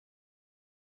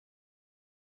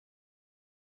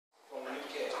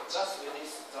Just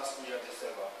near the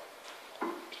server.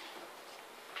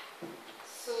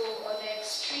 So on the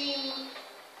extreme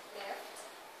left.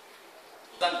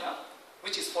 Tanzania,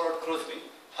 which is followed closely,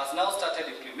 has now started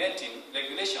implementing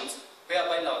regulations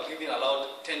whereby now giving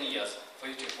allowed 10 years for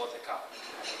you to import the car.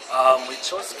 We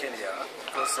chose Kenya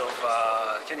because of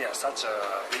Kenya is such a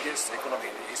biggest economy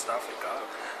in East Africa,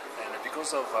 and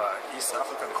because of East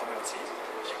African community,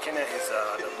 Kenya is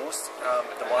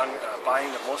the one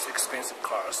buying the most expensive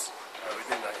cars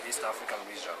within the East African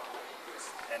region.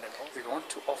 And we want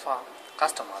to offer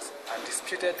customers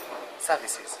undisputed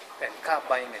services and car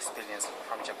buying experience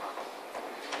from Japan.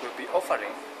 We'll be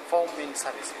offering 4 main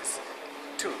services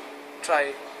to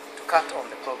try to cut on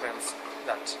the problems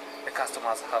that the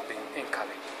customers have been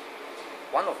incurring.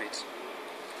 One of it,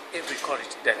 if we call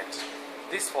it direct,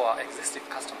 this for our existing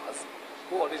customers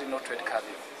who already know trade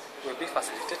Carview, we'll be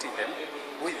facilitating them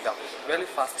with a very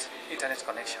fast internet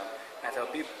connection, and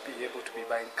they'll be able to be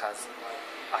buying cars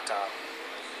at a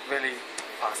very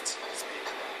fast speed.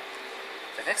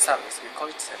 The next service, we call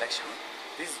it selection.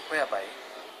 This is whereby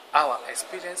our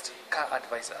experienced car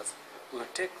advisors will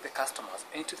take the customers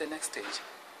into the next stage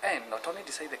and not only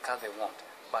decide the car they want,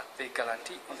 but they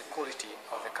guarantee on the quality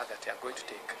of the car that they are going to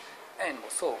take. And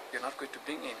so you're not going to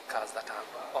bring in cars that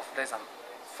are of less than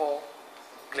 4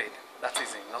 grade, that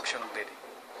is in auction grading.